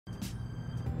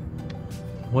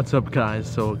What's up,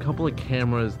 guys? So a couple of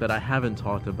cameras that I haven't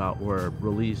talked about were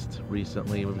released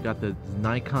recently. We've got the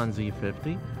Nikon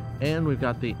Z50 and we've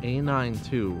got the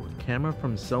A9II, camera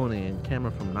from Sony and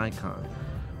camera from Nikon.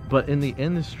 But in the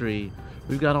industry,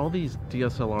 we've got all these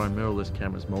DSLR and mirrorless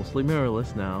cameras, mostly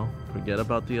mirrorless now. Forget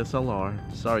about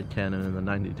DSLR. Sorry, Canon and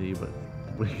the 90D, but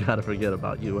we gotta forget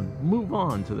about you and move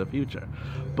on to the future.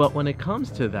 But when it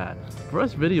comes to that, for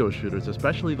us video shooters,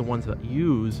 especially the ones that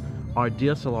use our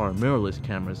DSLR mirrorless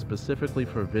cameras specifically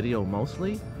for video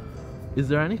mostly, is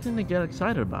there anything to get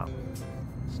excited about?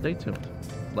 Stay tuned.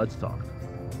 Let's talk.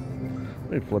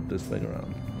 Let me flip this thing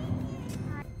around.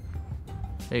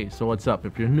 Hey, so what's up?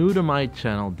 If you're new to my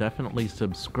channel, definitely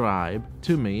subscribe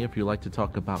to me if you like to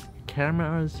talk about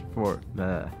cameras for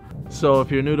the... So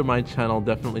if you're new to my channel,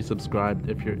 definitely subscribe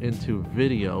if you're into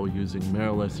video using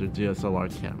mirrorless or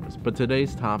DSLR cameras. But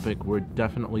today's topic, we're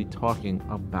definitely talking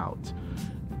about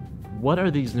what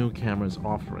are these new cameras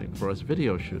offering for us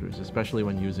video shooters, especially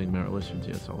when using mirrorless or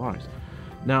DSLRs.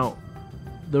 Now,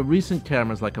 the recent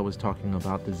cameras like I was talking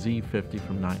about, the Z50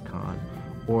 from Nikon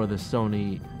or the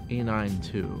Sony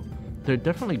A9II, they're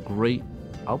definitely great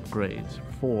upgrades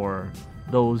for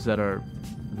those that are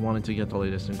wanting to get the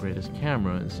latest and greatest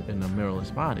cameras in a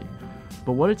mirrorless body.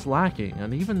 But what it's lacking,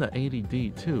 and even the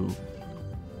 80D too,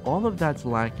 all of that's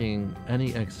lacking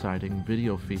any exciting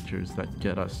video features that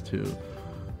get us to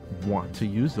want to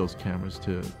use those cameras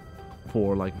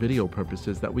for like video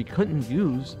purposes that we couldn't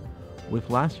use with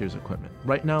last year's equipment.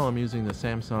 Right now I'm using the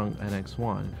Samsung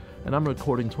NX1 and I'm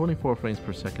recording 24 frames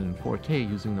per second in 4K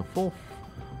using the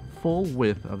full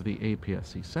width of the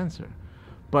APS-C sensor.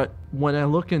 But when I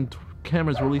look in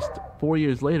cameras released 4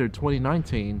 years later,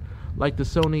 2019, like the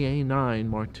Sony A9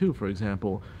 Mark II for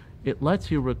example, it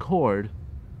lets you record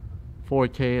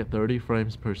 4K at 30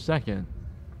 frames per second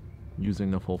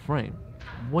using the full frame.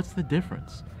 What's the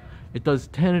difference? It does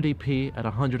 1080p at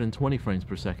 120 frames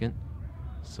per second,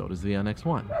 so does the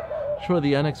NX1. Sure,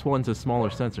 the NX1's a smaller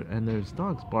sensor, and there's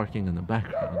dogs barking in the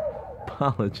background.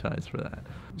 Apologize for that.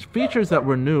 Features that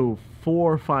were new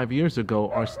 4 or 5 years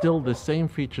ago are still the same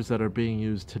features that are being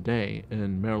used today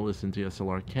in mirrorless and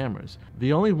DSLR cameras.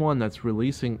 The only one that's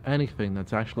releasing anything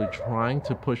that's actually trying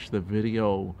to push the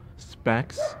video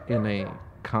specs in a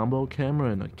combo camera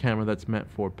and a camera that's meant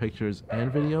for pictures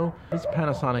and video is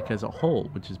Panasonic as a whole,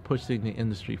 which is pushing the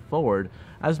industry forward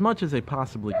as much as they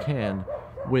possibly can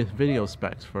with video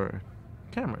specs for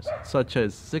cameras, such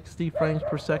as 60 frames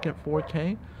per second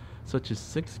 4K, such as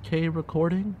 6K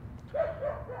recording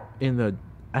in the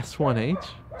S1H,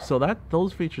 so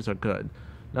those features are good.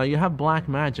 Now you have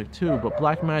Blackmagic too, but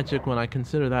Blackmagic, when I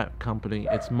consider that company,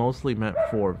 it's mostly meant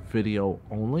for video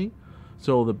only.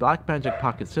 So the Blackmagic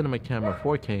Pocket Cinema Camera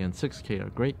 4K and 6K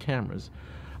are great cameras,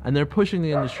 and they're pushing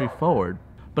the industry forward,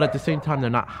 but at the same time they're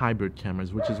not hybrid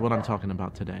cameras, which is what I'm talking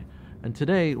about today. And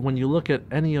today, when you look at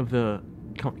any of the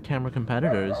camera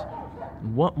competitors,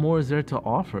 what more is there to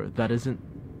offer that isn't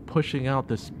pushing out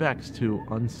the specs to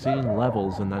unseen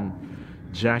levels and then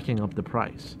jacking up the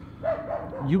price?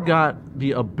 You got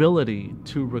the ability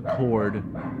to record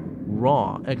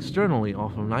RAW externally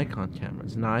off of Nikon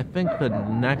cameras. Now I think the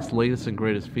next latest and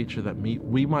greatest feature that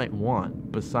we might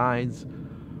want, besides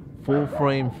full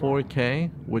frame 4K,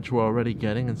 which we're already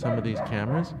getting in some of these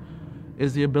cameras,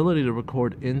 is the ability to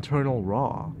record internal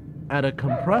RAW at a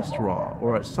compressed RAW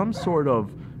or at some sort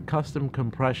of custom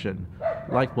compression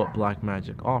like what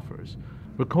Blackmagic offers.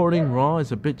 Recording RAW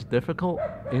is a bit difficult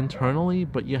internally,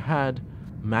 but you had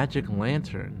Magic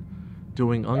Lantern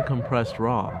doing uncompressed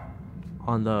RAW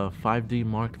on the 5D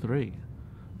Mark III.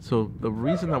 So the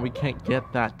reason that we can't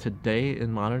get that today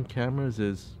in modern cameras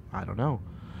is, I don't know.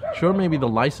 Sure, maybe the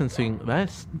licensing,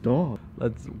 that's dog.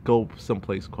 Let's go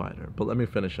someplace quieter, but let me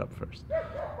finish up first.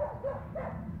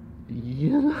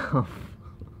 You know.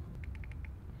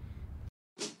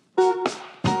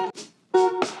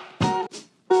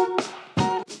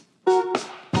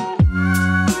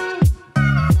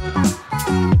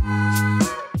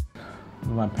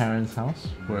 My parents' house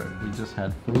where we just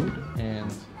had food,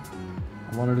 and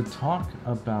I wanted to talk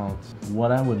about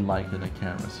what I would like in a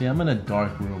camera. See, I'm in a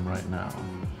dark room right now,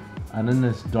 and in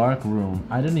this dark room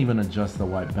I didn't even adjust the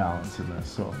white balance in this,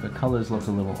 so if the colors look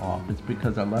a little off, it's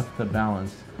because I left the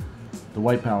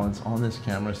white balance on this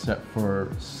camera set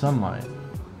for sunlight.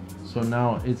 So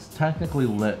now it's technically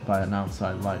lit by an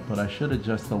outside light, but I should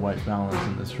adjust the white balance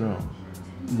in this room.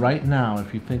 Right now,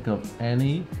 if you think of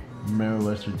any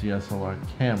mirrorless or DSLR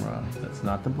camera that's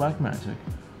not the Blackmagic,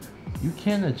 you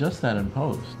can't adjust that in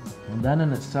post, and that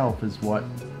in itself is what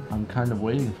I'm kind of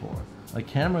waiting for, a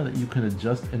camera that you can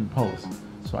adjust in post.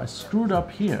 So I screwed up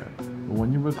here, but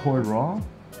when you record RAW,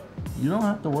 you don't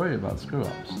have to worry about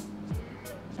screw-ups.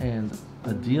 And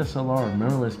a DSLR or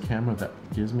mirrorless camera that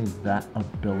gives me that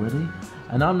ability,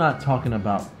 and I'm not talking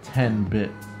about 10-bit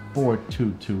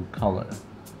 422 color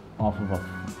off of a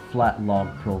flat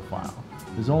log profile.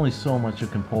 There's only so much you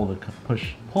can pull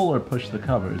or push the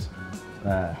covers.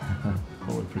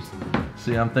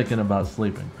 See, I'm thinking about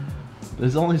sleeping.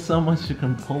 There's only so much you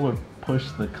can pull or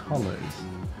push the colors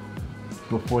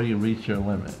before you reach your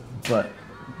limit. But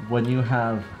when you're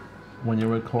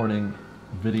recording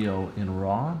video in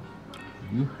RAW,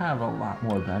 you have a lot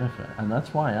more benefit. And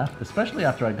that's why, especially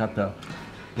after I got the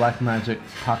Blackmagic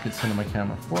Pocket Cinema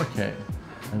Camera 4K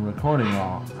and recording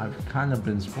RAW, I've kind of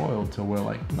been spoiled to where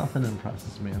like nothing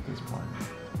impresses me at this point.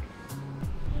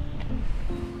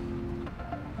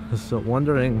 So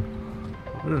wondering,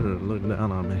 look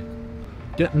down on me.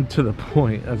 Getting to the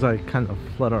point as I kind of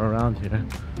flutter around here,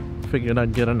 figured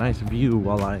I'd get a nice view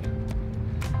while I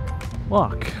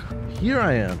walk. Here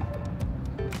I am,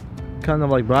 kind of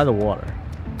like by the water.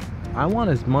 I want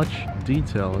as much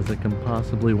detail as I can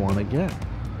possibly want to get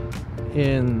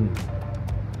in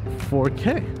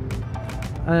 4K,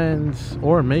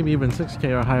 or maybe even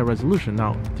 6K or higher resolution.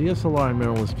 Now, DSLR and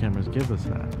mirrorless cameras give us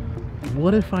that.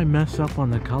 What if I mess up on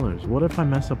the colors? What if I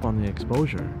mess up on the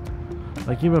exposure?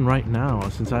 Like even right now,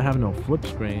 since I have no flip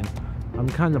screen, I'm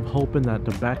kind of hoping that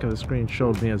the back of the screen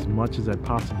showed me as much as I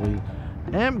possibly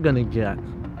am gonna get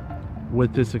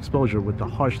with this exposure, with the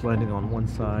harsh lighting on one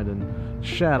side and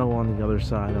shadow on the other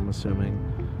side, I'm assuming,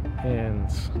 and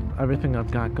everything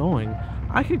I've got going.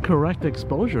 I could correct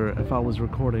exposure if I was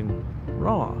recording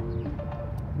RAW,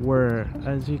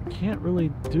 whereas you can't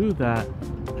really do that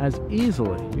as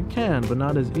easily. You can, but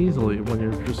not as easily when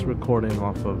you're just recording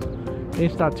off of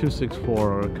H.264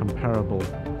 or a comparable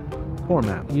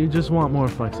format. You just want more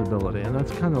flexibility, and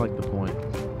that's kind of like the point.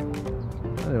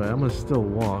 Anyway, I'm gonna still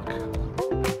walk.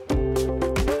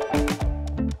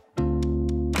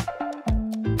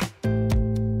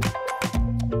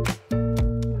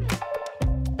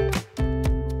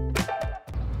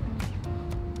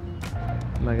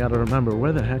 And I gotta remember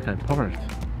where the heck I parked.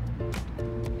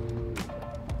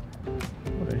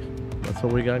 Okay, that's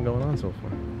what we got going on so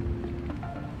far.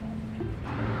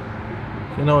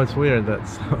 You know, it's weird that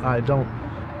I don't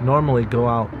normally go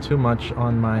out too much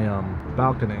on my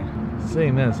balcony.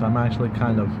 Seeing this, I'm actually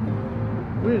kind of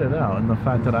weirded out in the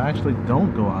fact that I actually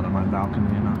don't go out on my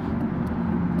balcony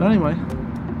enough. But anyway,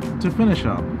 to finish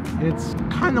up, it's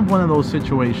kind of one of those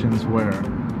situations where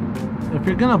if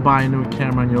you're gonna buy a new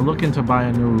camera and you're looking to buy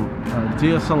a new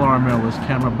DSLR mirrorless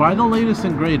camera, buy the latest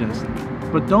and greatest.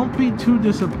 But don't be too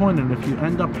disappointed if you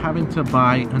end up having to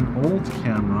buy an old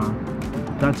camera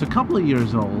that's a couple of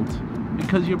years old,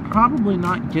 because you're probably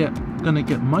not gonna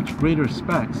get much greater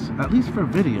specs, at least for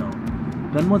video,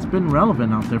 than what's been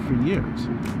relevant out there for years.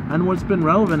 And what's been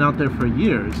relevant out there for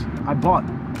years, I bought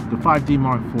the 5D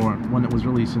Mark IV when it was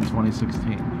released in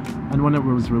 2016. And when it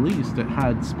was released, it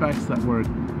had specs that were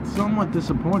somewhat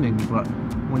disappointing, but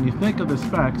when you think of the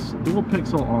specs, dual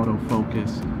pixel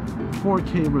autofocus,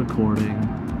 4K recording,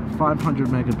 500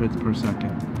 megabits per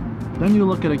second. Then you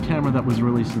look at a camera that was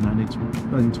released in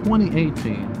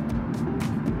 2018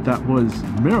 that was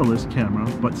mirrorless camera,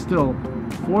 but still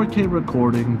 4K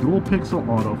recording, dual pixel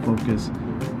autofocus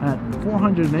at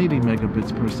 480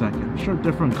 megabits per second. Sure,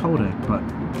 different codec, but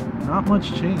not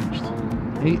much changed.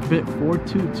 8-bit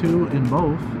 422 in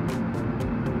both.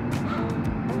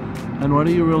 And what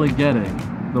are you really getting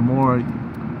the more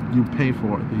you pay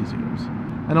for it these years?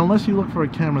 And unless you look for a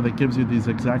camera that gives you these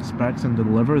exact specs and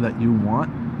deliver that you want,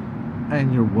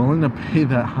 and you're willing to pay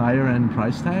that higher end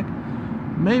price tag,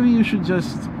 maybe you should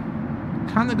just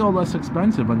kind of go less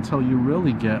expensive until you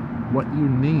really get what you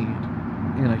need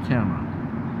in a camera.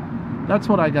 That's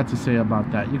what I got to say about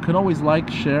that. You could always like,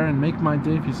 share, and make my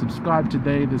day if you subscribe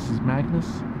today. This is Magnus,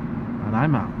 and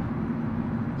I'm out.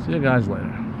 See you guys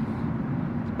later.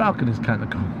 This balcony's kind of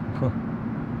cool.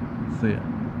 See ya.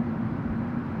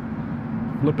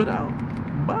 Flip it out.